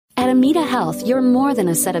Amita Health, you're more than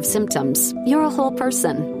a set of symptoms. You're a whole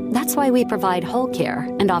person. That's why we provide whole care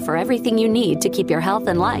and offer everything you need to keep your health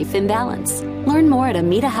and life in balance. Learn more at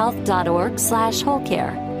AmitaHealth.org/whole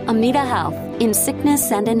care. Amita Health, in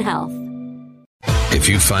sickness and in health. If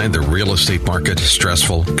you find the real estate market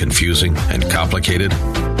stressful, confusing, and complicated,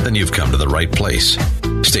 then you've come to the right place.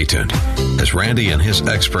 Stay tuned as Randy and his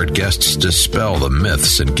expert guests dispel the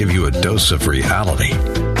myths and give you a dose of reality.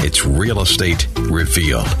 It's Real Estate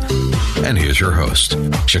Revealed. And here's your host,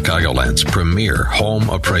 Chicagoland's premier home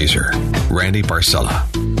appraiser, Randy Barcella.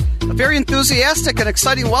 A very enthusiastic and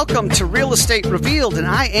exciting welcome to Real Estate Revealed, and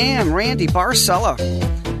I am Randy Barcella.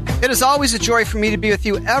 It is always a joy for me to be with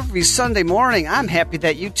you every Sunday morning. I'm happy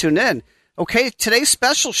that you tune in. Okay, today's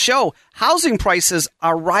special show, housing prices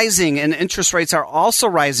are rising and interest rates are also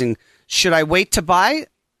rising. Should I wait to buy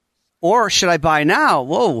or should I buy now?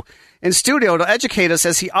 Whoa. In studio to educate us,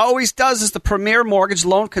 as he always does, is the premier mortgage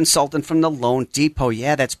loan consultant from the Loan Depot.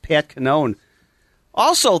 Yeah, that's Pat Cannone.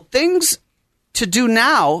 Also, things to do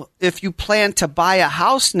now if you plan to buy a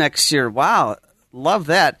house next year. Wow, love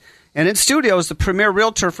that. And in studio is the premier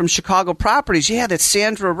realtor from Chicago Properties. Yeah, that's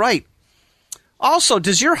Sandra Wright. Also,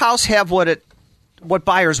 does your house have what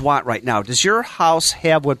buyers want right now? Does your house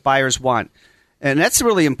have what buyers want? And that's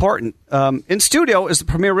really important. In studio is the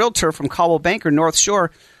premier realtor from Coldwell Banker North Shore.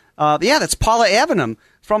 That's Paula Avenham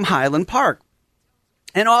from Highland Park.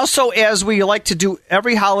 And also, as we like to do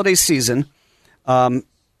every holiday season of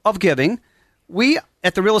giving, we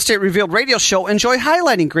at the Real Estate Revealed radio show enjoy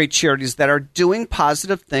highlighting great charities that are doing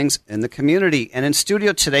positive things in the community. And in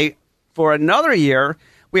studio today, for another year,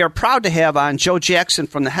 we are proud to have on Joe Jackson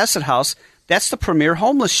from the Hesed House. That's the premier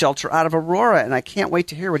homeless shelter out of Aurora, and I can't wait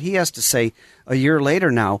to hear what he has to say a year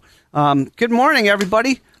later now. Good morning,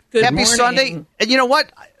 everybody. Happy Sunday. And you know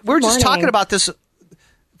what? We're just talking about this.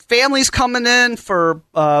 Families coming in for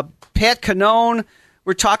Pat Cannone.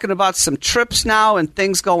 We're talking about some trips now and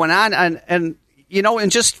things going on. And you know, in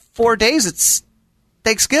just 4 days, it's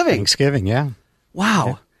Thanksgiving. Thanksgiving, yeah. Wow.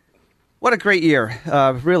 Yeah. What a great year.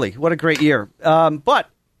 Really, what a great year. But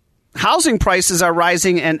housing prices are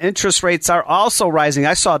rising and interest rates are also rising.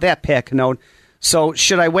 I saw that, Pat Cannone. So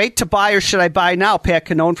should I wait to buy or should I buy now, Pat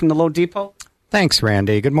Cannone from the Loan Depot? Thanks,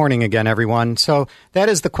 Randy. Good morning again, everyone. So that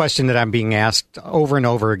is the question that I'm being asked over and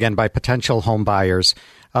over again by potential home buyers.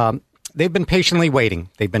 They've been patiently waiting.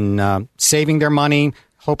 They've been saving their money,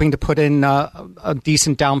 hoping to put in a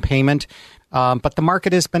decent down payment. But the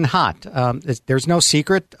market has been hot. There's no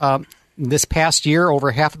secret. This past year,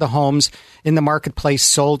 over half of the homes in the marketplace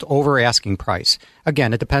sold over asking price.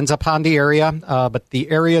 Again, it depends upon the area, but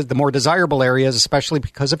the more desirable areas, especially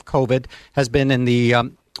because of COVID, has been in the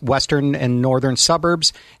western and northern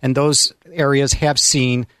suburbs, and those areas have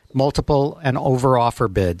seen multiple and over-offer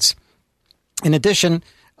bids. In addition,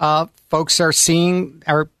 folks are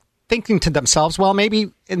thinking to themselves, well,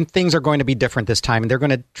 maybe things are going to be different this time, and they're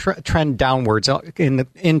going to trend downwards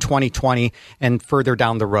in 2020 and further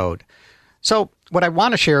down the road. So what I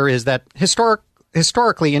want to share is that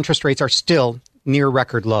historically, interest rates are still near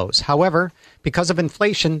record lows. However, because of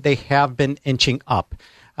inflation, they have been inching up.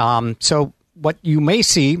 So what you may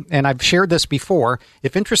see, and I've shared this before,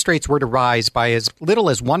 if interest rates were to rise by as little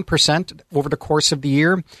as 1% over the course of the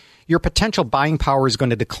year, your potential buying power is going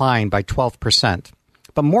to decline by 12%.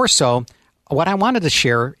 But more so, what I wanted to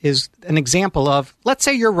share is an example of, let's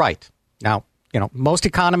say you're right. Now, you know, most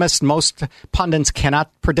economists, most pundits cannot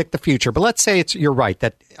predict the future, but let's say you're right,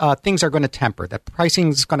 that things are going to temper, that pricing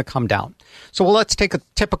is going to come down. So let's take a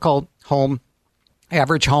typical home,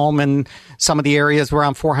 average home in some of the areas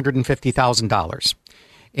around $450,000.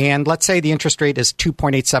 And let's say the interest rate is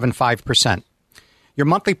 2.875%. Your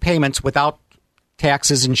monthly payments without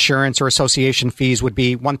taxes, insurance, or association fees would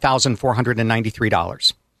be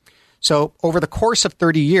 $1,493. So over the course of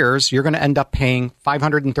 30 years, you're going to end up paying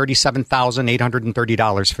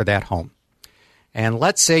 $537,830 for that home. And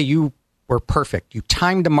let's say you were perfect. You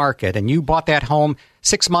timed the market and you bought that home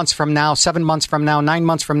 6 months from now, 7 months from now, 9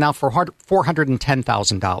 months from now for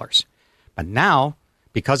 $410,000. But now,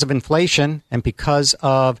 because of inflation and because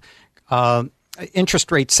of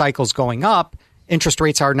interest rate cycles going up, interest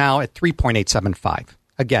rates are now at 3.875.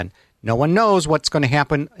 Again, no one knows what's going to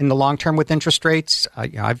happen in the long term with interest rates.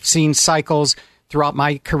 I've seen cycles throughout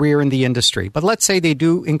my career in the industry. But let's say they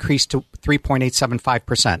do increase to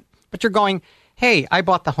 3.875%. But you're going, hey, I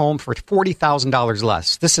bought the home for $40,000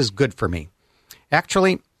 less. This is good for me.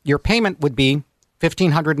 Actually, your payment would be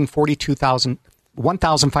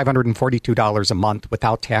 $1,542 a month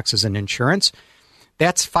without taxes and insurance.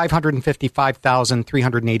 That's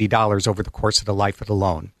 $555,380 over the course of the life of the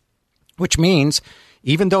loan, which means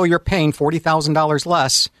even though you're paying $40,000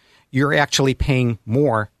 less, you're actually paying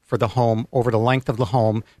more for the home over the length of the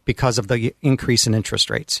home because of the increase in interest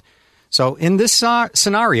rates. So in this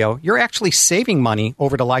scenario, you're actually saving money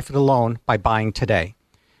over the life of the loan by buying today.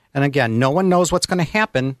 And again, no one knows what's going to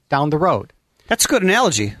happen down the road. That's a good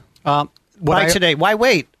analogy. Buy today. Why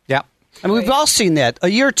wait? Yeah. I mean, we've all seen that. A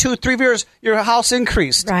year, 2, 3 years, your house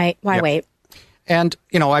increased. Right. Why wait? And,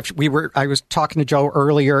 I was talking to Joe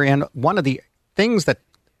earlier, and one of the things that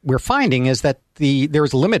we're finding is that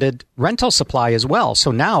there's limited rental supply as well.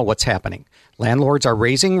 So now what's happening? Landlords are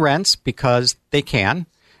raising rents because they can,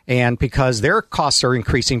 and because their costs are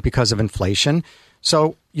increasing because of inflation.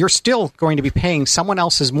 So you're still going to be paying someone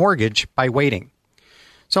else's mortgage by waiting.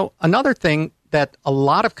 So another thing that a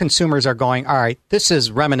lot of consumers are going, all right, this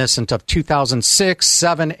is reminiscent of 2006,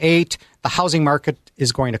 7, 8. The housing market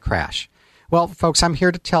is going to crash. Well, folks, I'm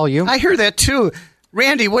here to tell you. I hear that too.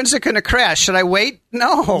 Randy, when's it going to crash? Should I wait?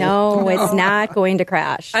 No, it's not going to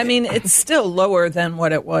crash. I mean, it's still lower than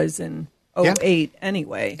what it was in 08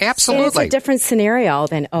 anyway. Absolutely. It's a different scenario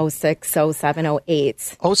than 06, 07,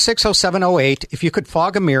 08. 06, 07, 08, if you could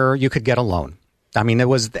fog a mirror, you could get a loan. I mean, it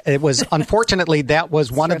was unfortunately that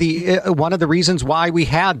was one of the reasons why we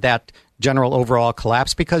had that general overall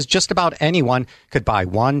collapse, because just about anyone could buy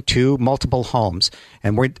 1, 2, multiple homes,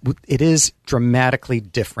 and it is dramatically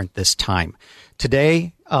different this time.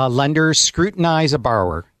 Today, lenders scrutinize a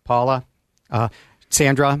borrower. Paula,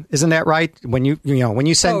 Sandra, isn't that right? When you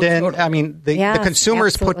send in, totally. I mean, the consumer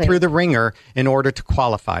is put through the ringer in order to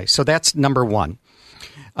qualify. So that's number one.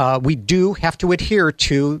 We do have to adhere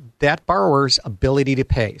to that borrower's ability to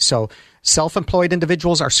pay. So self-employed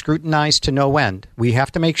individuals are scrutinized to no end. We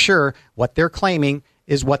have to make sure what they're claiming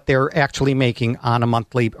is what they're actually making on a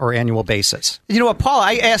monthly or annual basis. You know what, Paul?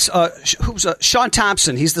 I asked Sean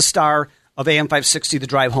Thompson. He's the star of AM 560, The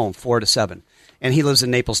Drive Home, 4 to 7. And he lives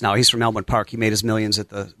in Naples now. He's from Elmwood Park. He made his millions at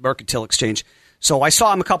the Mercantile Exchange. So I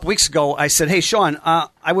saw him a couple weeks ago. I said, hey, Sean,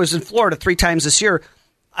 I was in Florida 3 times this year.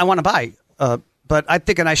 I want to buy, but I'm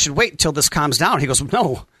thinking I should wait until this calms down. He goes,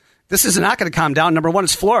 no, this is not going to calm down. Number one,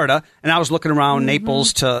 it's Florida. And I was looking around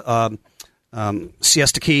Naples to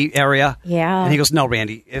Siesta Key area. Yeah. And he goes, no,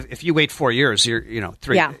 Randy, if you wait 4 years, you're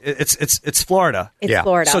 3. Yeah. It's Florida. It's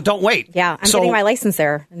Florida. So don't wait. Yeah. I'm getting my license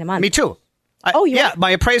there in a month. Me too. Yeah.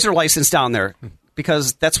 My appraiser license down there,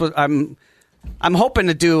 because that's what I'm hoping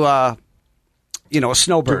to do. A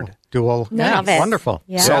snowbird. Dual. Love it. Wonderful.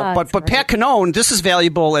 Yeah, So, but Pat Canone, this is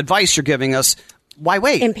valuable advice you're giving us. Why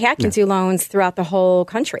wait? And Pat can do loans throughout the whole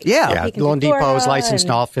country. Yeah. He can do Loan Depot is Florida licensed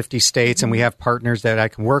in all 50 states, and we have partners that I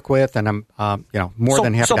can work with, and I'm more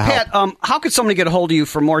than happy to help. So, Pat, how could somebody get a hold of you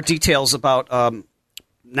for more details about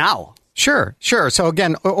now? Sure. So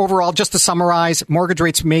again, overall, just to summarize, mortgage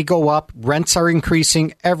rates may go up, rents are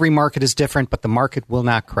increasing, every market is different, but the market will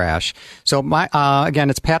not crash. So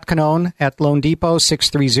again, it's Pat Canone at Loan Depot,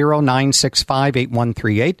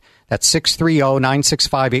 630-965-8138. That's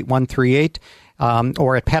 630-965-8138,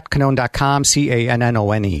 or at patcanone.com,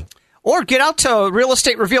 CANNONE. Or get out to Real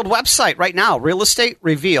Estate Revealed website right now, Real Estate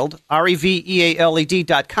Revealed,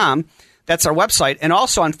 REVEALED.com. That's our website. And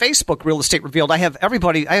also on Facebook, Real Estate Revealed. I have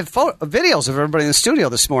videos of everybody in the studio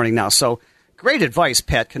this morning now. So great advice,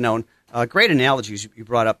 Pat Canone. Great analogies you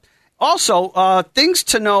brought up. Also, things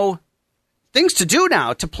to do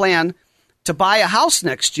now to plan to buy a house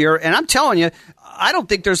next year. And I'm telling you, I don't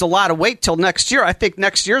think there's a lot of wait till next year. I think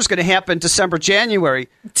next year is going to happen December, January.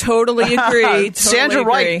 Totally agree. Sandra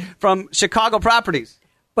Wright from Chicago Properties.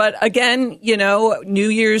 But again, New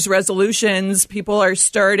Year's resolutions, people are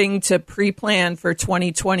starting to pre-plan for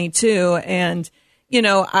 2022. And,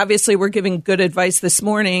 obviously we're giving good advice this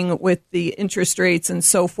morning with the interest rates and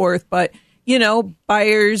so forth. But,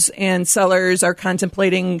 buyers and sellers are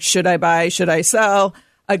contemplating, should I buy, should I sell?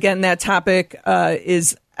 Again, that topic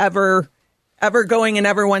is ever going in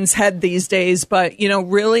everyone's head these days. But,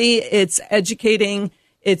 really it's educating,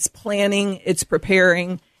 it's planning, it's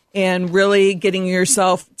preparing, and really getting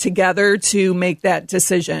yourself together to make that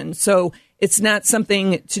decision. So it's not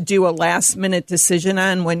something to do a last minute decision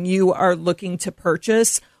on when you are looking to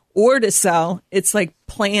purchase or to sell. It's like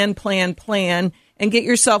plan, and get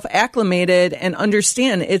yourself acclimated and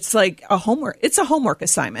understand it's like it's a homework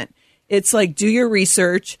assignment. It's like, do your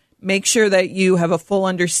research, make sure that you have a full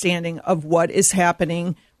understanding of what is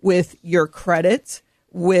happening with your credit,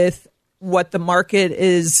 with what the market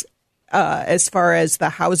is, as far as the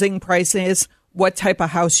housing prices, what type of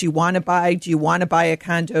house you want to buy. Do you want to buy a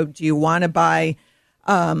condo? Do you want to buy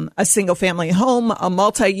a single family home, a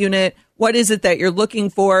multi-unit? What is it that you're looking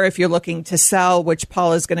for if you're looking to sell, which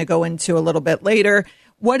Paul is going to go into a little bit later?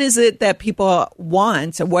 What is it that people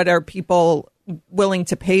want? What are people willing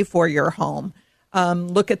to pay for your home?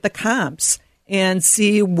 look at the comps and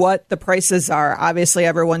see what the prices are. Obviously,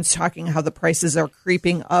 everyone's talking how the prices are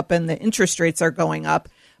creeping up and the interest rates are going up,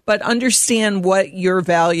 but understand what your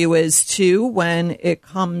value is too when it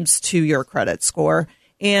comes to your credit score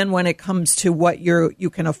and when it comes to what you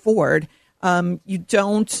can afford. You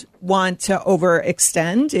don't want to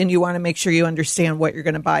overextend, and you want to make sure you understand what you're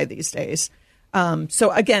going to buy these days.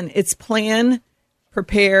 So again, it's plan,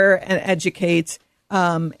 prepare, and educate.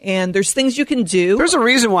 And there's things you can do. There's a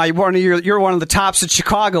reason why you're one of the tops in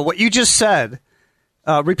Chicago. What you just said.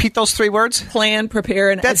 Repeat those 3 words. Plan, prepare,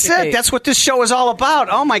 and That's educate. it. That's what this show is all about.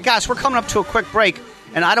 Oh, my gosh. We're coming up to a quick break,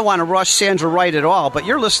 and I don't want to rush Sandra Wright at all, but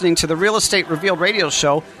you're listening to the Real Estate Revealed radio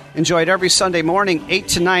show. Enjoy it every Sunday morning, 8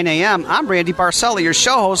 to 9 a.m. I'm Randy Barcella, your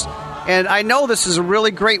show host, and I know this is a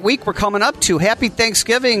really great week we're coming up to. Happy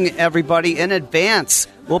Thanksgiving, everybody, in advance.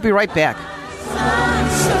 We'll be right back.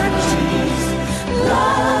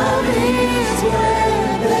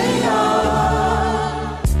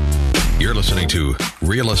 You're listening to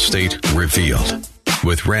Real Estate Revealed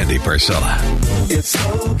with Randy Barcella. It's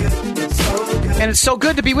so good. It's so good. And it's so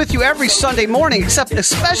good to be with you every Sunday morning,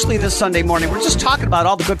 especially this Sunday morning. We're just talking about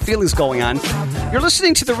all the good feelings going on. You're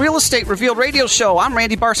listening to the Real Estate Revealed radio show. I'm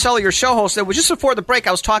Randy Barcella, your show host. It was just before the break,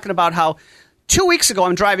 I was talking about how 2 weeks ago,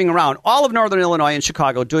 I'm driving around all of Northern Illinois and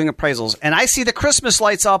Chicago doing appraisals, and I see the Christmas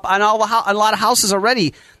lights up on a lot of houses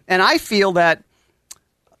already, and I feel that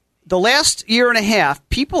the last year and a half,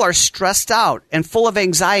 people are stressed out and full of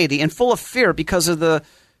anxiety and full of fear because of the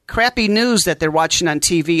crappy news that they're watching on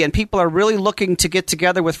TV, and people are really looking to get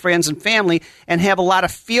together with friends and family and have a lot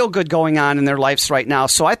of feel-good going on in their lives right now.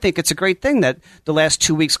 So I think it's a great thing that the last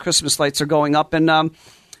 2 weeks Christmas lights are going up, and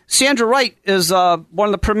Sandra Wright is one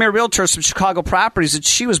of the premier realtors from Chicago Properties, and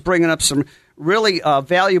she was bringing up some really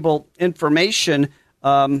valuable information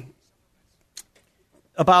about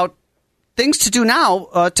things to do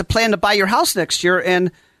now to plan to buy your house next year.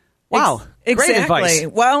 And wow, exactly. Great advice.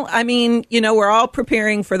 Well, I mean, we're all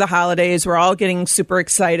preparing for the holidays. We're all getting super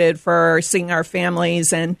excited for seeing our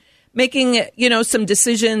families and making, some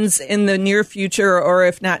decisions in the near future, or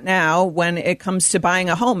if not now, when it comes to buying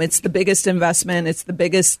a home. It's the biggest investment. It's the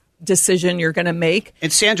biggest decision you're going to make.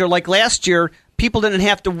 And Sandra, like last year, people didn't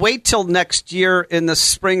have to wait till next year in the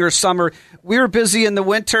spring or summer. We were busy in the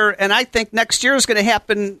winter, and I think next year is going to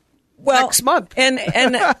happen next month. And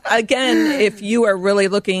again, if you are really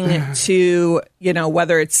looking to,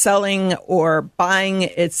 whether it's selling or buying,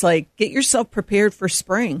 it's like, get yourself prepared for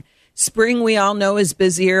spring. Spring, we all know, is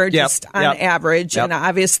busier just on average. Yep. And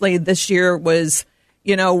obviously this year was,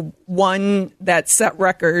 one that set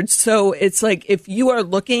records. So it's like, if you are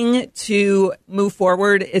looking to move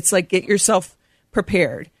forward, it's like, get yourself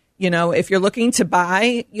prepared. If you're looking to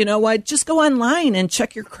buy, just go online and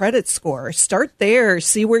check your credit score. Start there.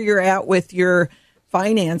 See where you're at with your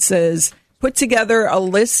finances. Put together a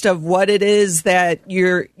list of what it is that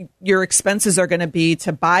your expenses are going to be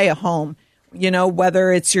to buy a home.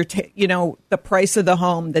 Whether it's the price of the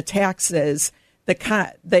home, the taxes,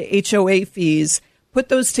 the HOA fees. Put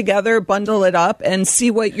those together, bundle it up, and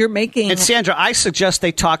see what you're making. And Sandra, I suggest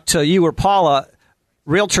they talk to you or Paula,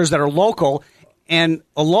 realtors that are local, and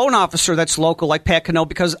a loan officer that's local, like Pat Cano,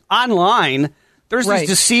 because online there's these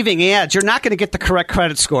deceiving ads. You're not going to get the correct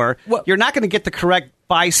credit score. Well, you're not going to get the correct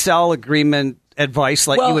buy-sell agreement advice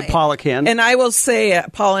like you and Paula can. And I will say,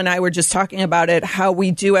 Paula and I were just talking about it, how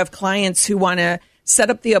we do have clients who want to set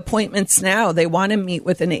up the appointments now. They want to meet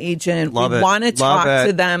with an agent. We want to talk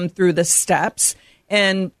to them through the steps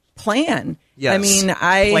and plan. Yes. I mean,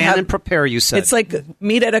 plan and prepare, you said. It's like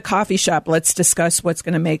meet at a coffee shop. Let's discuss what's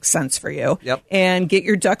going to make sense for you. Yep. And get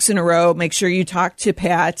your ducks in a row. Make sure you talk to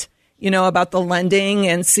Pat, about the lending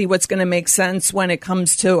and see what's going to make sense when it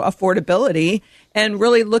comes to affordability and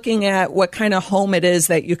really looking at what kind of home it is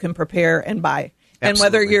that you can prepare and buy. Absolutely. And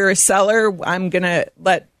whether you're a seller, I'm going to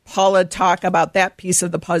let Paula talk about that piece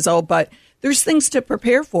of the puzzle, but there's things to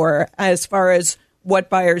prepare for as far as what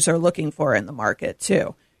buyers are looking for in the market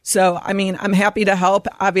too. So, I mean, I'm happy to help.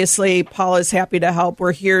 Obviously, Paula's happy to help.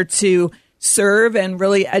 We're here to serve and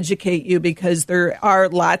really educate you because there are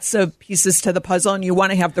lots of pieces to the puzzle and you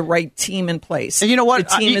want to have the right team in place. And you know what?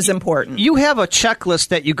 The team is important. You have a checklist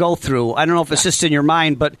that you go through. I don't know if it's just in your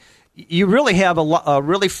mind, but you really have a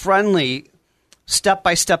really friendly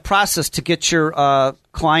step-by-step process to get your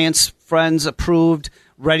clients, friends approved,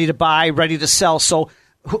 ready to buy, ready to sell. So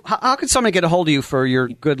how can somebody get a hold of you for your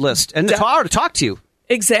good list and to talk to you?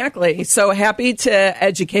 Exactly. So happy to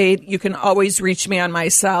educate. You can always reach me on my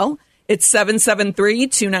cell. It's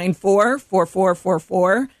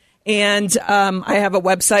 773-294-4444. And I have a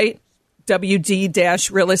website,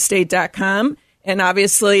 wd-realestate.com. And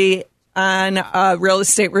obviously, on Real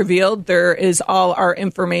Estate Revealed, there is all our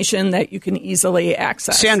information that you can easily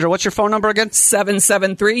access. Sandra, what's your phone number again?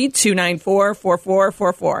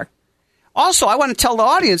 773-294-4444. Also, I want to tell the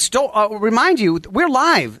audience, remind you, we're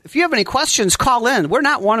live. If you have any questions, call in. We're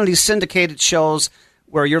not one of these syndicated shows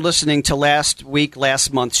where you're listening to last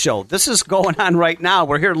month's show. This is going on right now.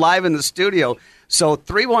 We're here live in the studio. So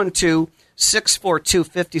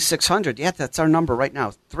 312-642-5600. Yeah, that's our number right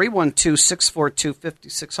now.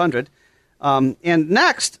 312-642-5600. And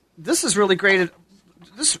next, this is really great.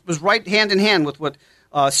 This was right hand in hand with what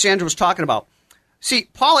Sandra was talking about. See,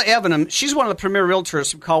 Paula Evanham, she's one of the premier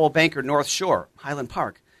realtors from Coldwell Banker North Shore, Highland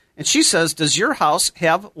Park. And she says, does your house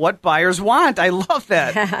have what buyers want? I love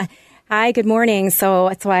that. Hi, good morning. So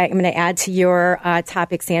that's why I'm going to add to your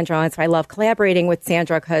topic, Sandra. And so I love collaborating with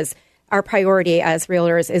Sandra because our priority as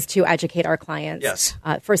realtors is to educate our clients, yes,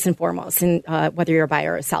 first and foremost, and whether you're a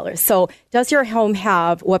buyer or a seller. So does your home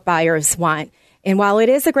have what buyers want? And while it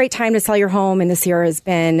is a great time to sell your home, and this year has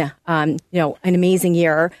been an amazing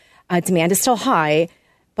year, demand is still high.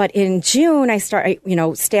 But in June,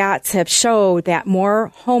 stats have showed that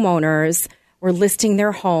more homeowners were listing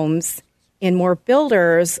their homes and more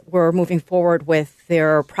builders were moving forward with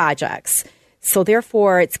their projects. So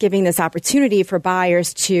therefore, it's giving this opportunity for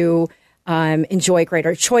buyers to enjoy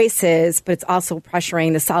greater choices, but it's also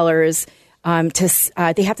pressuring the sellers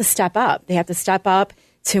they have to step up. They have to step up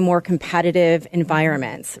to more competitive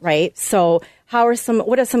environments, right? So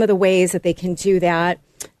what are some of the ways that they can do that?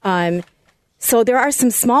 So there are some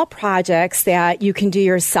small projects that you can do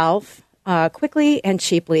yourself quickly and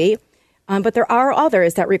cheaply, but there are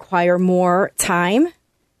others that require more time,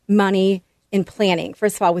 money, and planning.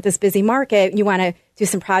 First of all, with this busy market, you want to do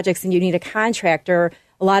some projects and you need a contractor.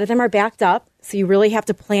 A lot of them are backed up, so you really have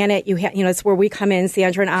to plan it. It's where we come in,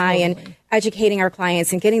 Sandra and I, and educating our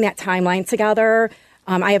clients and getting that timeline together.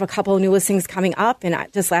 I have a couple of new listings coming up, and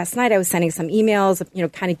just last night I was sending some emails,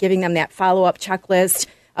 kind of giving them that follow-up checklist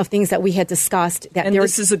of things that we had discussed.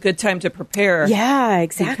 This is a good time to prepare. Yeah,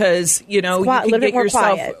 exactly. Because, you can get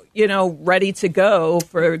yourself, ready to go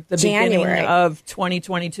for the beginning of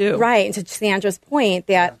 2022. Right. And to Sandra's point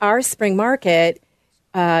that our spring market,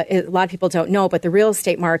 a lot of people don't know, but the real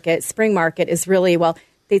estate market, spring market is really,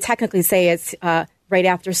 they technically say it's right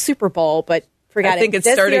after Super Bowl, but forget it. I think it's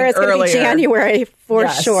this starting year it's earlier. Going to be January for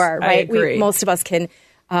sure, right? I agree. Most of us can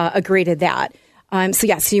agree to that.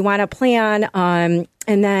 So you want to plan, and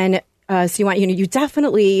then you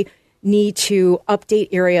definitely need to update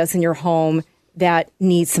areas in your home that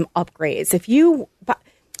need some upgrades.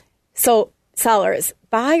 Sellers,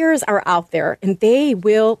 buyers are out there and they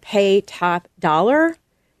will pay top dollar,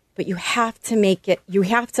 but you have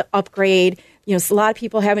to upgrade. A lot of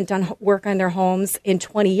people haven't done work on their homes in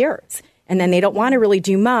 20 years. And then they don't want to really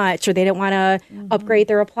do much, or they don't want to upgrade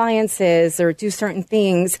their appliances or do certain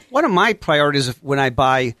things. One of my priorities when I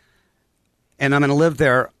buy and I'm going to live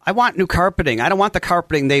there, I want new carpeting. I don't want the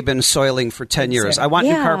carpeting they've been soiling for 10 years. I want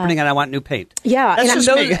new carpeting and I want new paint. Yeah.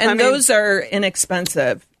 Those are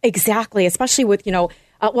inexpensive. Exactly. Especially with, I'm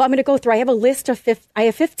going to go through. I have a list of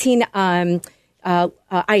 15 items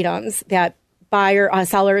that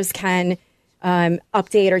sellers can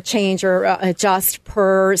update or change or adjust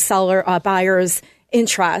per buyer's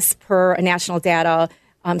interest per a national data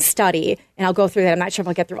study. And I'll go through that. I'm not sure if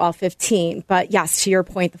I'll get through all 15. But yes, to your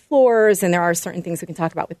point, the floors, and there are certain things we can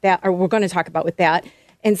talk about with that, or we're going to talk about with that.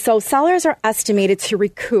 And so sellers are estimated to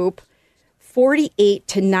recoup 48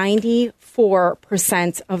 to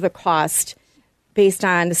 94% of the cost based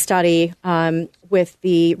on the study with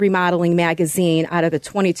the Remodeling Magazine out of the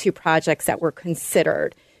 22 projects that were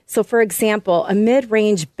considered. So, for example, a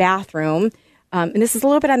mid-range bathroom, and this is a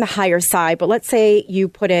little bit on the higher side, but let's say you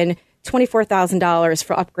put in $24,000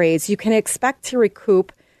 for upgrades. You can expect to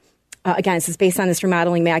recoup, again, this is based on this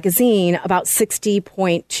Remodeling Magazine, about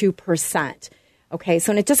 60.2%. Okay,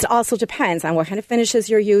 so and it just also depends on what kind of finishes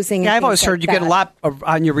you're using. Yeah, I've always heard you get a lot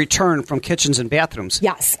on your return from kitchens and bathrooms.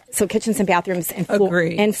 Yes, so kitchens and bathrooms and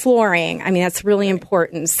flooring. I mean, that's really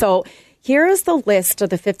important. So here is the list of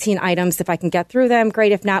the 15 items. If I can get through them,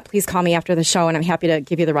 great. If not, please call me after the show, and I'm happy to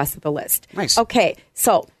give you the rest of the list. Nice. Okay,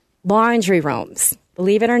 so laundry rooms.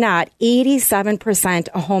 Believe it or not, 87%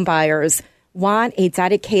 of home buyers want a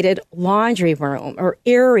dedicated laundry room or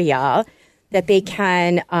area that they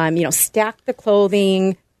can, stack the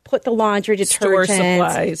clothing, put the laundry detergent. Store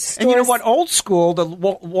supplies. And you know what? Old school, the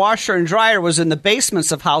washer and dryer was in the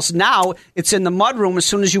basements of house. Now it's in the mudroom as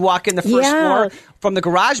soon as you walk in the first floor from the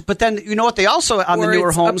garage. But then you know what? They also on the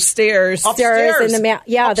newer homes Upstairs upstairs in the main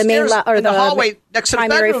in the hallway next to the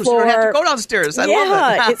bedrooms. Floor. You don't have to go downstairs. I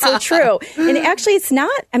love it. It's so true. And actually, it's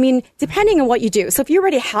not. I mean, depending on what you do. So if you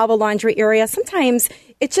already have a laundry area, sometimes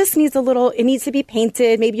it just needs it needs to be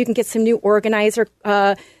painted. Maybe you can get some new organizer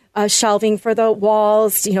shelving for the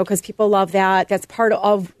walls, because people love that. That's part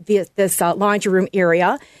of this laundry room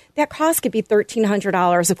area. That cost could be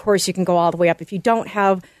 $1,300. Of course, you can go all the way up. If you don't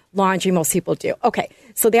have laundry, most people do. Okay,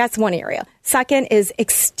 so that's one area. Second is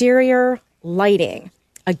exterior lighting.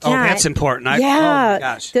 Again, that's important. Oh, my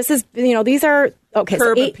gosh. This is, these are, okay.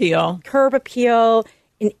 Curb appeal. Curb appeal.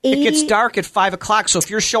 It gets dark at 5 o'clock, so if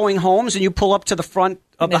you're showing homes and you pull up to the front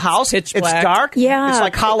of the house, it's dark. Yeah. It's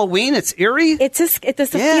like Halloween. It's eerie. It's a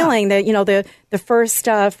feeling that, the first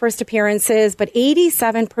appearances, but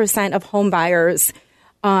 87% of home buyers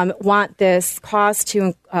want this cost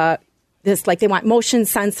to, they want motion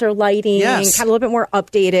sensor lighting, kind of a little bit more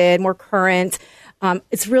updated, more current.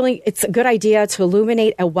 It's a good idea to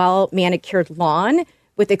illuminate a well-manicured lawn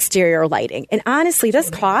with exterior lighting. And honestly,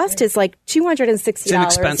 this cost is like $260. It's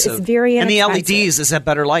inexpensive. It's very inexpensive. And the LEDs, is that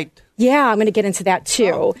better light? Yeah, I'm going to get into that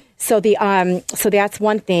too. So that's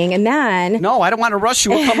one thing. And then... No, I don't want to rush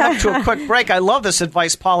you. We'll come up to a quick break. I love this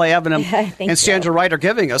advice Paula Evanham and Sandra Wright are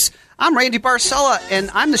giving us. I'm Randy Barcella,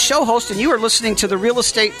 and I'm the show host, and you are listening to the Real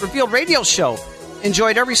Estate Revealed radio show.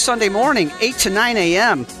 Enjoyed every Sunday morning, 8 to 9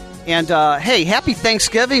 a.m., And, hey, happy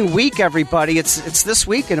Thanksgiving week, everybody. It's this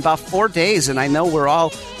week in about 4 days, and I know we're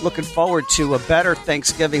all looking forward to a better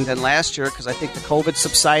Thanksgiving than last year because I think the COVID's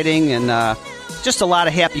subsiding and just a lot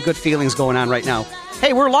of happy, good feelings going on right now.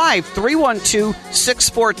 Hey, we're live,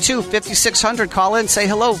 312-642-5600. Call in, say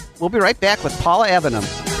hello. We'll be right back with Paula Evanham.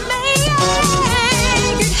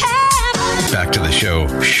 Back to the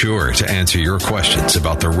show, sure to answer your questions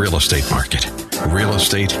about the real estate market. Real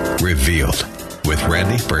Estate Revealed with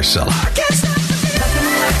Randy Barcella.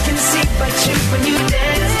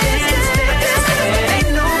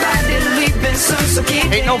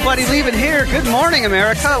 Ain't nobody leaving here. Good morning,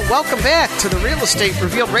 America. Welcome back to the Real Estate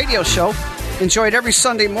Revealed radio show. Enjoyed every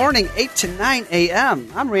Sunday morning, 8 to 9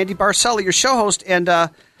 a.m. I'm Randy Barcella, your show host, and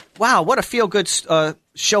wow, what a feel-good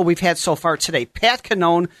show we've had so far today. Pat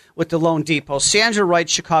Cannone with the Loan Depot, Sandra Wright,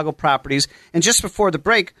 Chicago Properties, and just before the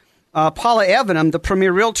break, Paula Evanham, the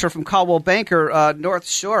premier realtor from Caldwell Banker, North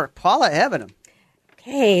Shore. Paula Evanham.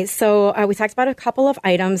 Okay, so we talked about a couple of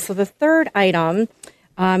items. So the third item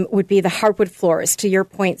would be the hardwood floors. To your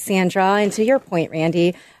point, Sandra, and to your point,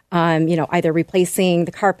 Randy, either replacing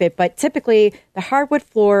the carpet, but typically the hardwood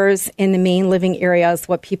floors in the main living areas,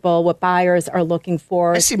 what buyers are looking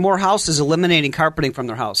for. I see more houses eliminating carpeting from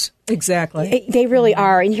their house. Exactly. They really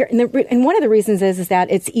are. And one of the reasons is that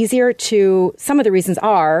it's easier some of the reasons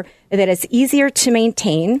are that it's easier to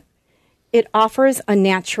maintain. It offers a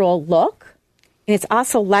natural look. And it's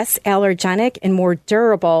also less allergenic and more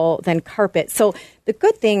durable than carpet. So the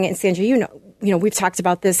good thing, and Sandra, we've talked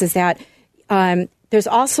about this, is that there's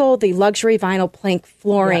also the luxury vinyl plank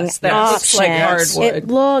flooring that looks like hardwood.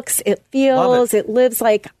 It feels, it lives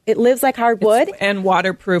like hardwood. And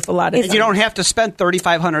waterproof a lot of times. You don't have to spend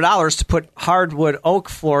 $3,500 to put hardwood oak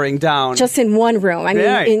flooring down. Just in one room. I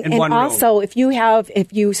mean, and also, if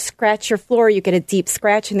you scratch your floor, you get a deep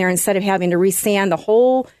scratch in there instead of having to resand the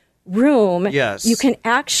whole room. Yes. You can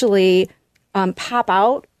actually pop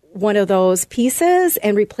out one of those pieces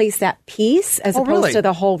and replace that piece as opposed to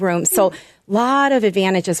the whole room. So a lot of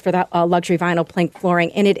advantages for that luxury vinyl plank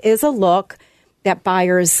flooring. And it is a look that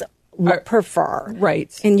buyers prefer.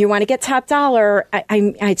 Right. And you want to get top dollar.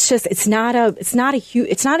 It's not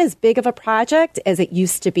as big of a project as it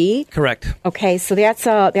used to be. Correct. Okay. So that's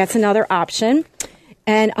another option.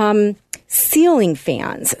 And, ceiling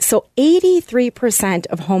fans. So 83%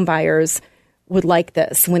 of home buyers would like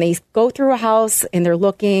this. When they go through a house and they're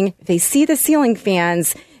looking, they see the ceiling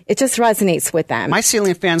fans, it just resonates with them. My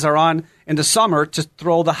ceiling fans are on in the summer to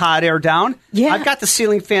throw the hot air down. Yeah. I've got the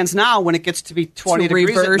ceiling fans now when it gets to be 20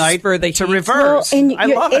 degrees at night for the to heat. reverse. Well, and I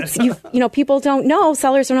love it. People don't know,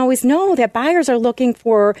 sellers don't always know that buyers are looking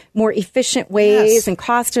for more efficient ways and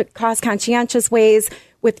cost conscientious ways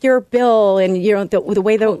with your bill and the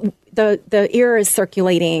way the air is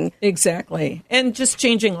circulating. Exactly. And just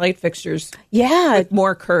changing light fixtures. Yeah. With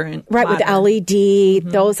more current. Right, modern. With LED.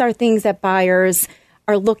 Mm-hmm. Those are things that buyers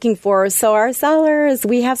are looking for. So our sellers,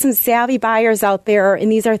 we have some savvy buyers out there,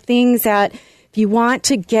 and these are things that if you want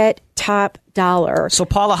to get top dollar. So,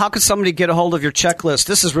 Paula, how could somebody get a hold of your checklist?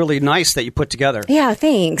 This is really nice that you put together. Yeah,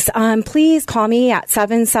 thanks. Please call me at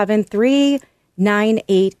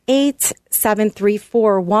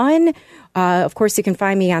 773-988-7341. Of course, you can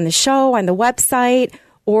find me on the show, on the website,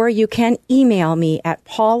 or you can email me at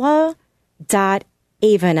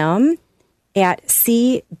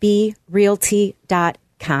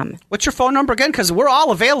paula.avenham@cbrealty.com. What's your phone number again? Because we're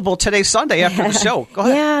all available today, Sunday, after the show. Go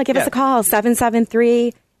ahead. Yeah, give us a call,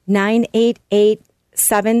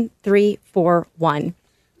 773-988-7341.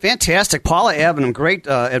 Fantastic. Paula Avenham, great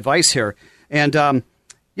advice here. And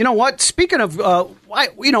you know what? Speaking of,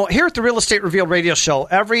 here at the Real Estate Revealed radio show,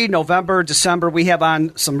 every November, December, we have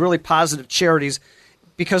on some really positive charities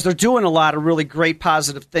because they're doing a lot of really great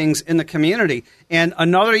positive things in the community. And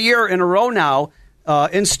another year in a row now,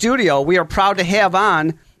 in studio, we are proud to have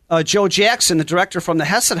on Joe Jackson, the director from the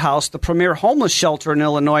Hesed House, the premier homeless shelter in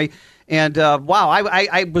Illinois. And wow,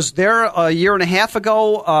 I was there a year and a half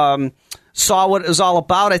ago, saw what it was all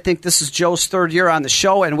about. I think this is Joe's third year on the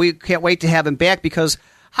show, and we can't wait to have him back because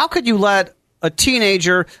how could you let a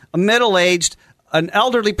teenager, a middle-aged, an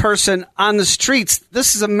elderly person on the streets?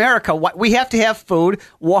 This is America. We have to have food,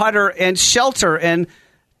 water, and shelter. And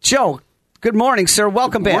Joe, good morning, sir.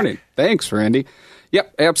 Welcome back. Good morning. Thanks, Randy.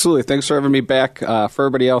 Yep, absolutely. Thanks for having me back. For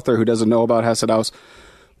everybody out there who doesn't know about Hesed House,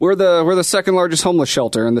 we're the second largest homeless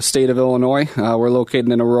shelter in the state of Illinois. We're located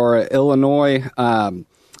in Aurora, Illinois.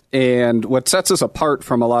 And what sets us apart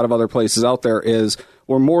from a lot of other places out there is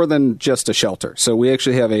we're more than just a shelter. So we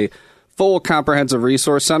actually have a full comprehensive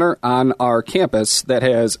resource center on our campus that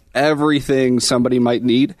has everything somebody might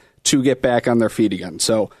need to get back on their feet again.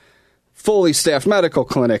 So fully staffed medical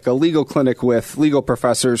clinic, a legal clinic with legal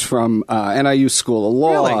professors from NIU School of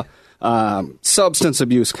Law, Really? Substance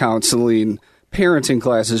abuse counseling, parenting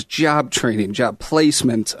classes, job training, job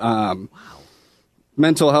placement,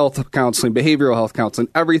 mental health counseling, behavioral health counseling,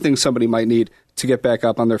 everything somebody might need to get back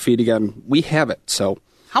up on their feet again. We have it. So,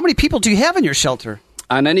 how many people do you have in your shelter?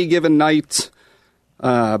 On any given night,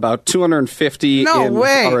 about 250 in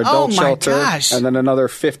our adult shelter, gosh. And then another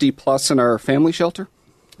 50 plus in our family shelter.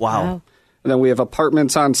 Wow. And then we have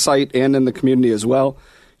apartments on site and in the community as well.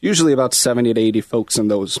 Usually about 70 to 80 folks in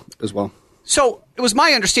those as well. So it was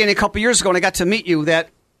my understanding a couple years ago when I got to meet you that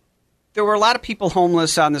there were a lot of people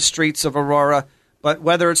homeless on the streets of Aurora, but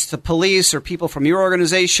whether it's the police or people from your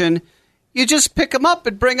organization, you just pick them up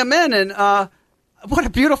and bring them in. And what a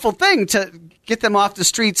beautiful thing to get them off the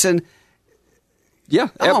streets. And yeah,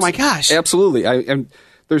 my gosh. Absolutely. And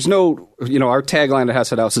there's no, our tagline at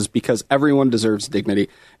Hesed House is because everyone deserves dignity.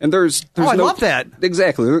 And there's I love that.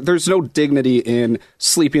 Exactly. There's no dignity in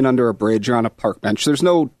sleeping under a bridge or on a park bench. There's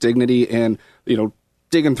no dignity in,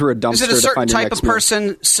 digging through a dumpster. Is it a certain to find type of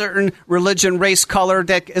person, certain religion, race, color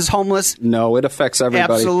that is homeless? No, it affects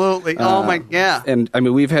everybody. Absolutely. Yeah. And I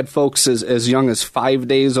mean, we've had folks as young as 5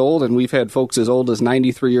 days old, and we've had folks as old as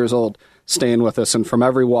 93 years old staying with us, and from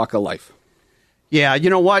every walk of life. Yeah, you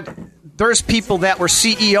know what? There's people that were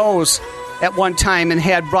CEOs at one time and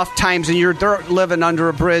had rough times, and they're living under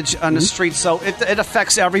a bridge on the street. So it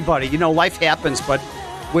affects everybody. Life happens, but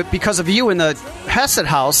because of you in the Hesed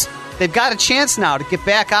House, they've got a chance now to get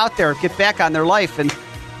back out there, get back on their life. And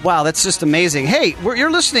wow, that's just amazing. Hey,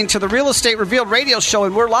 you're listening to the Real Estate Revealed radio show,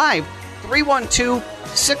 and we're live.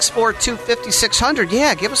 312-642-5600.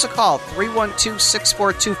 Yeah, give us a call.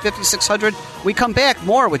 312-642-5600. We come back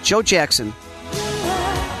more with Joe Jackson.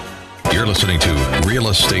 You're listening to Real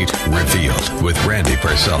Estate Revealed with Randy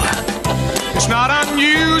Barcella. It's not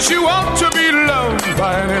unusual to be loved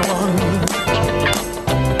by anyone.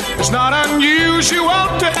 It's not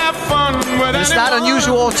unusual to have fun with It's not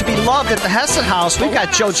unusual to be loved at the Hesed House. We've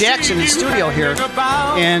got Joe Jackson in studio here.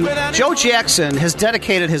 And Joe Jackson has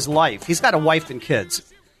dedicated his life. He's got a wife and kids.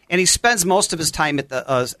 And he spends most of his time at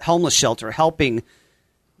the homeless shelter helping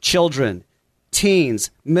children,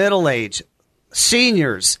 teens, middle-aged,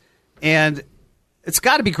 seniors. And it's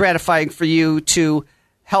got to be gratifying for you to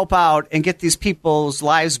help out and get these people's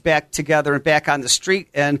lives back together and back on the street.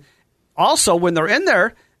 And also, when they're in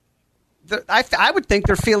there, I would think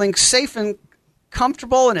they're feeling safe and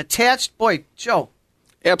comfortable and attached. Boy, Joe.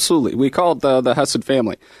 Absolutely. We call it the Hesed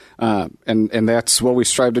family. And that's what we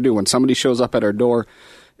strive to do. When somebody shows up at our door,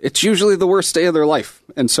 it's usually the worst day of their life.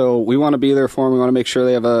 And so we want to be there for them. We want to make sure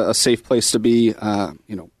they have a safe place to be,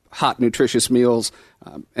 hot, nutritious meals,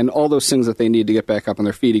 and all those things that they need to get back up on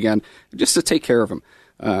their feet again, just to take care of them.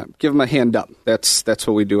 Give them a hand up. That's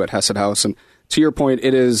what we do at Hesed House. And to your point,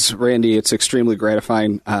 it is, Randy, it's extremely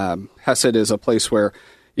gratifying. Hesed is a place where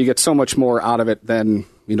you get so much more out of it than,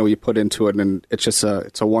 you put into it, and it's just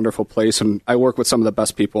it's a wonderful place. And I work with some of the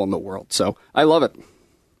best people in the world, so I love it.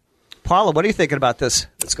 Paula, what are you thinking about this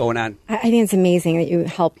that's going on? I think it's amazing that you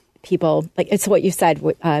help people. Like, it's what you said,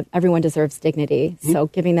 everyone deserves dignity. Mm-hmm. So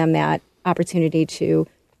giving them that opportunity to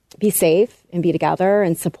be safe and be together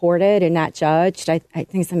and supported and not judged, I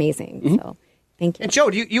think it's amazing. Mm-hmm. So thank you. And Joe,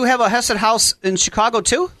 do you have a Hesed House in Chicago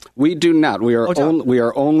too? We do not. We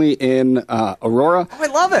are only in Aurora. Oh, I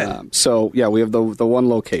love it. So yeah, we have the one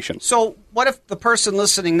location. So what if the person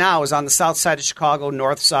listening now is on the south side of Chicago,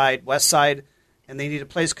 north side, west side, and they need a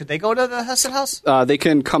place? Could they go to the Hesed House? They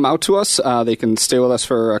can come out to us. They can stay with us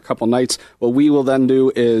for a couple nights. What we will then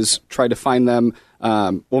do is try to find them.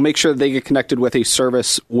 We'll make sure that they get connected with a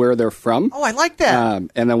service where they're from. Oh, I like that.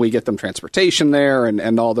 And then we get them transportation there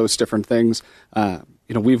and all those different things.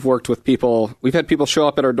 We've worked with people. We've had people show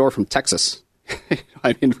up at our door from Texas.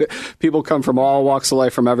 I mean, people come from all walks of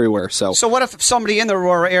life from everywhere. So what if somebody in the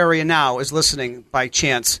Aurora area now is listening by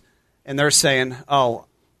chance and they're saying, oh,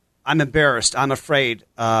 I'm embarrassed. I'm afraid.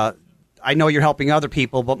 I know you're helping other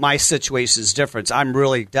people, but my situation is different. I'm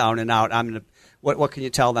really down and out. What can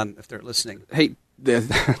you tell them if they're listening? Hey,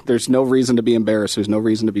 there's no reason to be embarrassed. There's no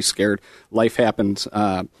reason to be scared. Life happens.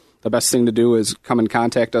 The best thing to do is come and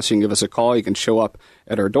contact us. You can give us a call. You can show up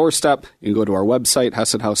at our doorstep. You can go to our website,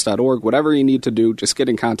 hesedhouse.org. Whatever you need to do, just get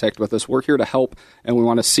in contact with us. We're here to help, and we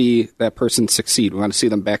want to see that person succeed. We want to see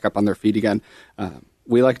them back up on their feet again.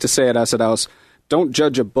 We like to say at Hesed House, don't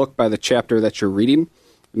judge a book by the chapter that you're reading.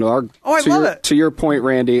 I love it. To your point,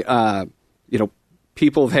 Randy,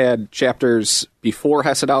 people have had chapters before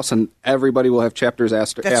Hesed House, and everybody will have chapters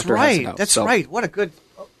after Hesed House. That's right.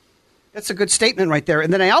 That's a good statement right there.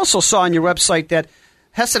 And then I also saw on your website that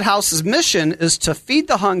Hesed House's mission is to feed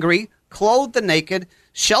the hungry, clothe the naked,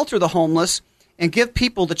 shelter the homeless, and give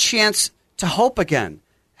people the chance to hope again.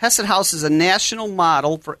 Hesed House is a national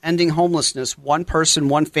model for ending homelessness, one person,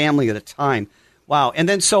 one family at a time. Wow. And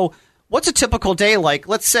then so what's a typical day like?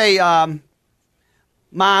 Let's say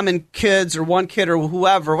mom and kids or one kid or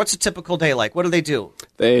whoever. What's a typical day like? What do they do?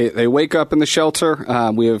 They wake up in the shelter.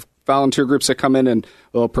 We have volunteer groups that come in and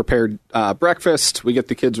will prepare breakfast. We get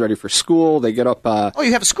the kids ready for school. They get up.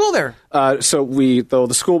 You have a school there? So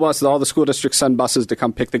the school bus, all the school districts send buses to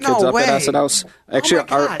come pick the kids up at Hesed House. Actually,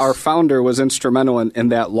 our founder was instrumental in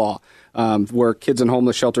that law, where kids in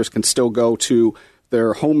homeless shelters can still go to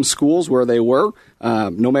their home schools where they were,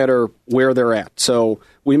 no matter where they're at. So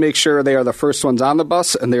we make sure they are the first ones on the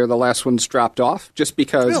bus and they are the last ones dropped off, just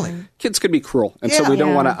because kids could be cruel. And so we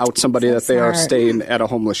don't want to out somebody that they are staying at a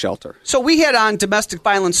homeless shelter. So we had on Domestic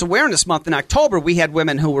Violence Awareness Month in October, we had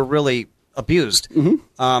women who were really abused.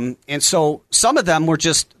 Mm-hmm. And so some of them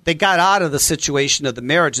they got out of the situation of the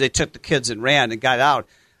marriage. They took the kids and ran and got out.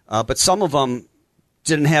 But some of them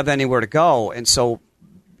didn't have anywhere to go. And so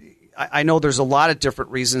I know there's a lot of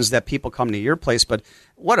different reasons that people come to your place, but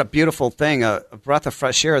what a beautiful thing, a breath of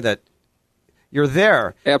fresh air that you're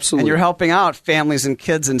there. Absolutely. And you're helping out families and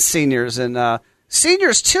kids and seniors and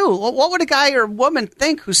seniors too. What would a guy or woman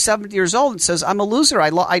think who's 70 years old and says, I'm a loser,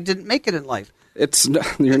 I didn't make it in life?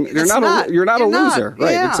 You're not a loser.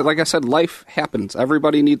 Right. Yeah. It's like I said, life happens.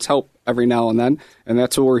 Everybody needs help every now and then, and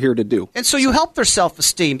that's what we're here to do. And so you help their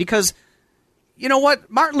self-esteem because, you know what,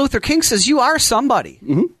 Martin Luther King says you are somebody.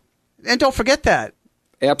 Mm-hmm. And don't forget that.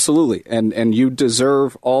 Absolutely. And you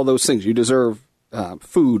deserve all those things. You deserve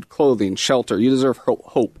food, clothing, shelter. You deserve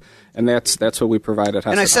hope. And that's what we provide at Hesed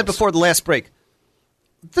House. And I said before the last break,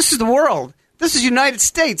 this is the world. This is United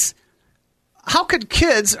States. How could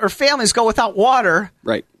kids or families go without water?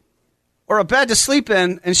 Right. Or a bed to sleep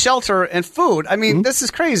in and shelter and food? I mean, This is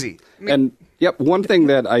crazy. One thing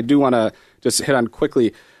that I do want to just hit on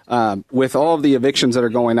quickly, with all of the evictions that are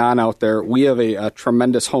going on out there, we have a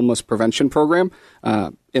tremendous homeless prevention program.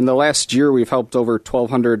 In the last year, we've helped over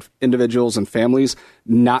 1,200 individuals and families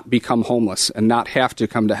not become homeless and not have to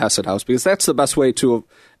come to Hesed House, because that's the best way to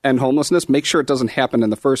end homelessness. Make sure it doesn't happen in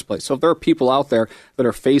the first place. So if there are people out there that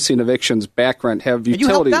are facing evictions, back rent, have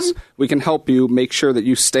utilities, we can help you make sure that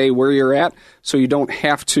you stay where you're at so you don't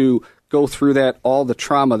have to go through all the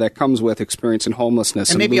trauma that comes with experiencing homelessness.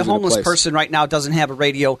 And maybe a homeless person right now doesn't have a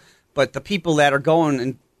radio, but the people that are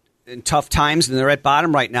going in tough times and they're at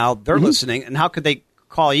bottom right now, they're listening. And how could they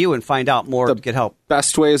call you and find out more to get help?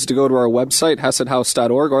 Best way is to go to our website,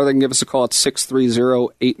 hesedhouse.org, or they can give us a call at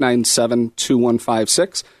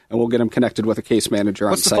 630-897-2156, and we'll get them connected with a case manager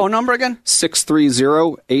on site. What's the phone number again?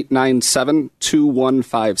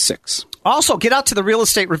 630-897-2156. Also, get out to the Real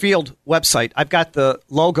Estate Revealed website. I've got the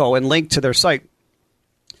logo and link to their site.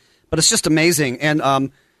 But it's just amazing.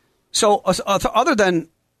 And so other than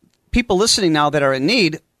people listening now that are in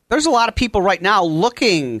need, there's a lot of people right now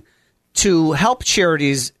looking to help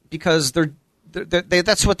charities because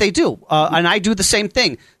that's what they do. And I do the same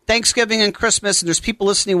thing. Thanksgiving and Christmas, and there's people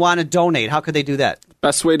listening who want to donate. How could they do that?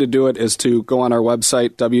 Best way to do it is to go on our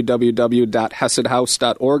website,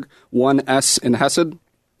 www.hesedhouse.org, 1S in Hesed.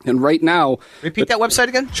 And right now... Repeat that website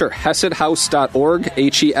again? Sure, hesedhouse.org,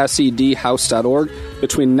 HESED house.org.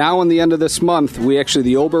 Between now and the end of this month, the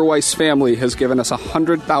Oberweis family has given us a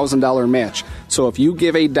 $100,000 match. So if you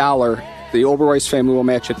give $1, the Oberweis family will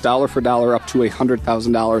match it dollar for dollar up to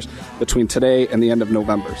 $100,000 between today and the end of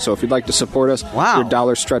November. So if you'd like to support us, your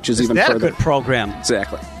dollar stretches even further. That's a good program.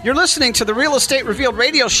 Exactly. You're listening to the Real Estate Revealed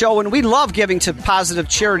radio show, and we love giving to positive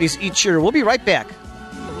charities each year. We'll be right back.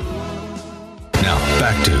 Now,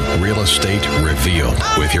 back to Real Estate Revealed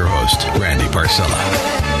with your host, Randy Barcella.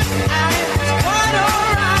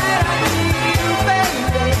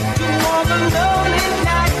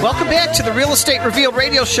 Welcome back to the Real Estate Revealed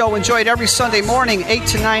radio show. Enjoy it every Sunday morning, 8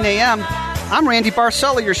 to 9 a.m. I'm Randy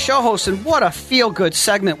Barcella, your show host, and what a feel-good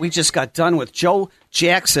segment we just got done with Joe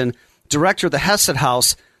Jackson, director of the Hesed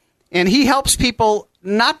House. And he helps people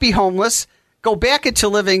not be homeless, go back into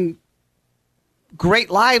living great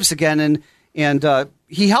lives again, and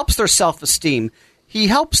he helps their self-esteem. He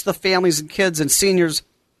helps the families and kids and seniors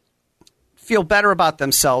feel better about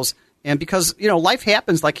themselves. And because, life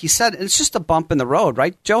happens, like he said, and it's just a bump in the road,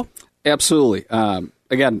 right, Joe? Absolutely.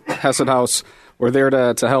 Again, Hesed House, we're there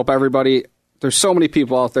to help everybody. There's so many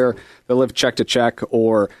people out there that live check to check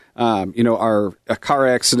or, are a car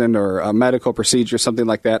accident or a medical procedure, something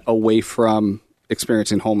like that, away from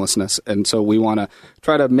experiencing homelessness. And so we want to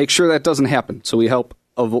try to make sure that doesn't happen. So we help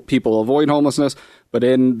people avoid homelessness, but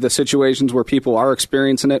in the situations where people are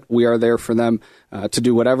experiencing it, we are there for them to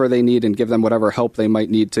do whatever they need and give them whatever help they might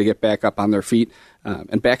need to get back up on their feet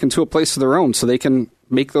and back into a place of their own, so they can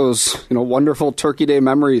make those wonderful Turkey Day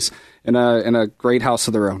memories in a great house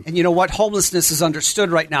of their own. And you know what? Homelessness is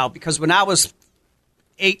understood right now, because when I was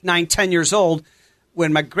 8, 9, 10 years old,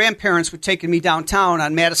 when my grandparents were taking me downtown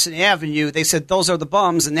on Madison Avenue, they said, those are the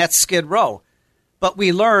bums, and that's Skid Row. But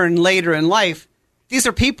we learn later in life, these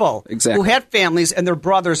are people who had families and their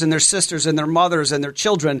brothers and their sisters and their mothers and their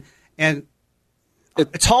children, and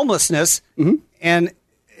it's homelessness, and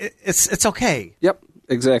it's okay. Yep,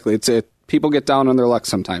 exactly. People get down on their luck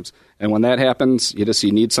sometimes, and when that happens, you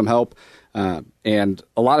need some help. And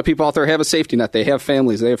a lot of people out there have a safety net. They have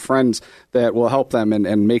families, they have friends that will help them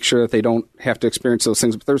and make sure that they don't have to experience those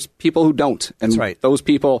things. But there's people who don't, and that's right. Those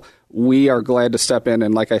people, we are glad to step in.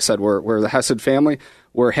 And like I said, we're the Hesed family.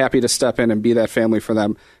 We're happy to step in and be that family for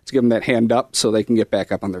them, to give them that hand up so they can get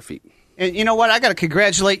back up on their feet. And you know what? I got to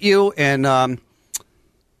congratulate you and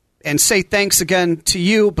say thanks again to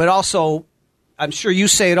you, but also, I'm sure you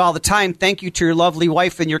say it all the time, thank you to your lovely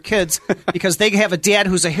wife and your kids, because they have a dad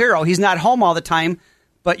who's a hero. He's not home all the time,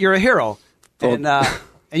 but you're a hero. And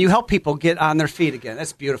you help people get on their feet again.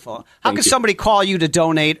 That's beautiful. How can somebody call you to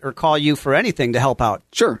donate or call you for anything to help out?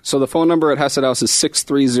 Sure. So the phone number at Hesed House is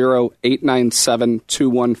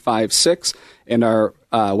 630-897-2156. And our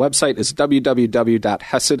website is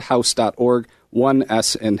www.hesedhouse.org,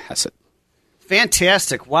 1S in Hesed.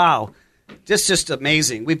 Fantastic. Wow. Just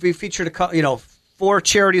amazing. We've featured 4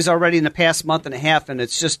 charities already in the past month and a half, and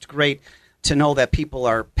it's just great to know that people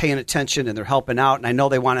are paying attention and they're helping out, and I know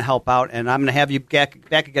they want to help out, and I'm going to have you back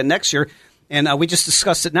again next year. And we just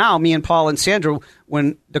discussed it now, me and Paul and Sandra,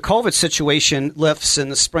 when the COVID situation lifts in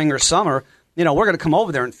the spring or summer, we're going to come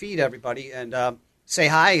over there and feed everybody and say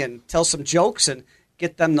hi and tell some jokes and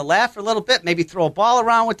get them to laugh a little bit, maybe throw a ball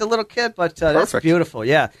around with the little kid, but that's beautiful,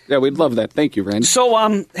 yeah. Yeah, we'd love that. Thank you, Randy. So,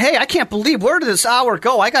 hey, I can't believe, where did this hour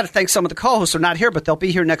go? I got to thank some of the co-hosts. They're not here, but they'll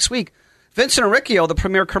be here next week. Vincent Enricchio, the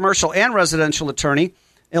premier commercial and residential attorney,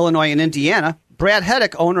 Illinois and Indiana. Brad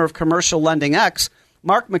Heddick, owner of Commercial Lending X.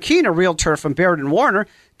 Mark McKean, realtor from Baird & Warner.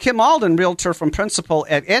 Kim Alden, realtor from Principal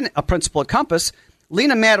at Compass.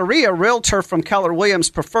 Lena Mataria, realtor from Keller Williams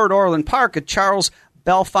Preferred Orland Park. At Charles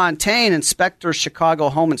Belfontaine, inspector, Chicago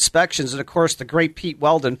Home Inspections. And, of course, the great Pete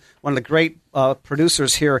Weldon, one of the great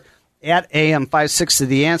producers here at AM 560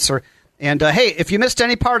 The Answer. And, hey, if you missed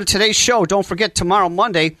any part of today's show, don't forget tomorrow,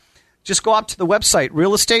 Monday, just go up to the website,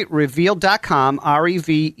 realestaterevealed.com,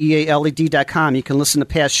 REVEALED.com. You can listen to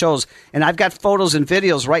past shows. And I've got photos and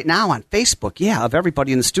videos right now on Facebook, of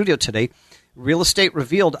everybody in the studio today. Real Estate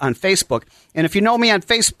Revealed on Facebook. And if you know me on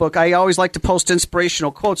Facebook, I always like to post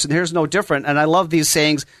inspirational quotes, and here's no different. And I love these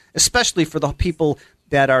sayings, especially for the people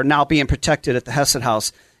that are now being protected at the Hesed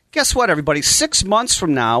House. Guess what, everybody? 6 months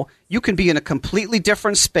from now, you can be in a completely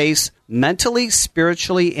different space, mentally,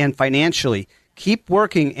 spiritually, and financially. Keep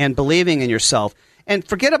working and believing in yourself. And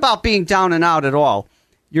forget about being down and out at all.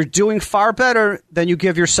 You're doing far better than you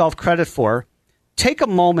give yourself credit for. Take a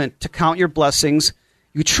moment to count your blessings.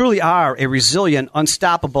 You truly are a resilient,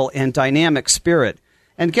 unstoppable, and dynamic spirit.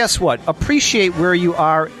 And guess what? Appreciate where you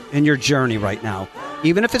are in your journey right now.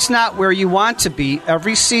 Even if it's not where you want to be,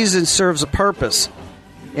 every season serves a purpose.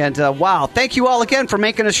 And wow, thank you all again for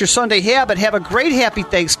making us your Sunday habit. Have a great, happy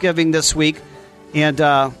Thanksgiving this week. And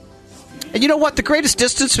you know what? The greatest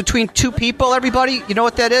distance between two people, everybody, you know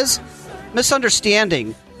what that is?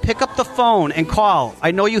 Misunderstanding. Pick up the phone and call.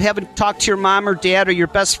 I know you haven't talked to your mom or dad or your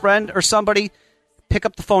best friend or somebody. Pick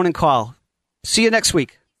up the phone and call. See you next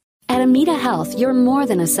week. At Amita Health, you're more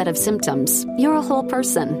than a set of symptoms. You're a whole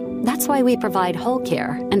person. That's why we provide whole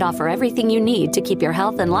care and offer everything you need to keep your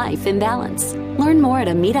health and life in balance. Learn more at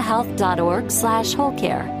AmitaHealth.org/whole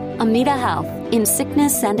care. Amita Health, in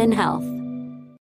sickness and in health.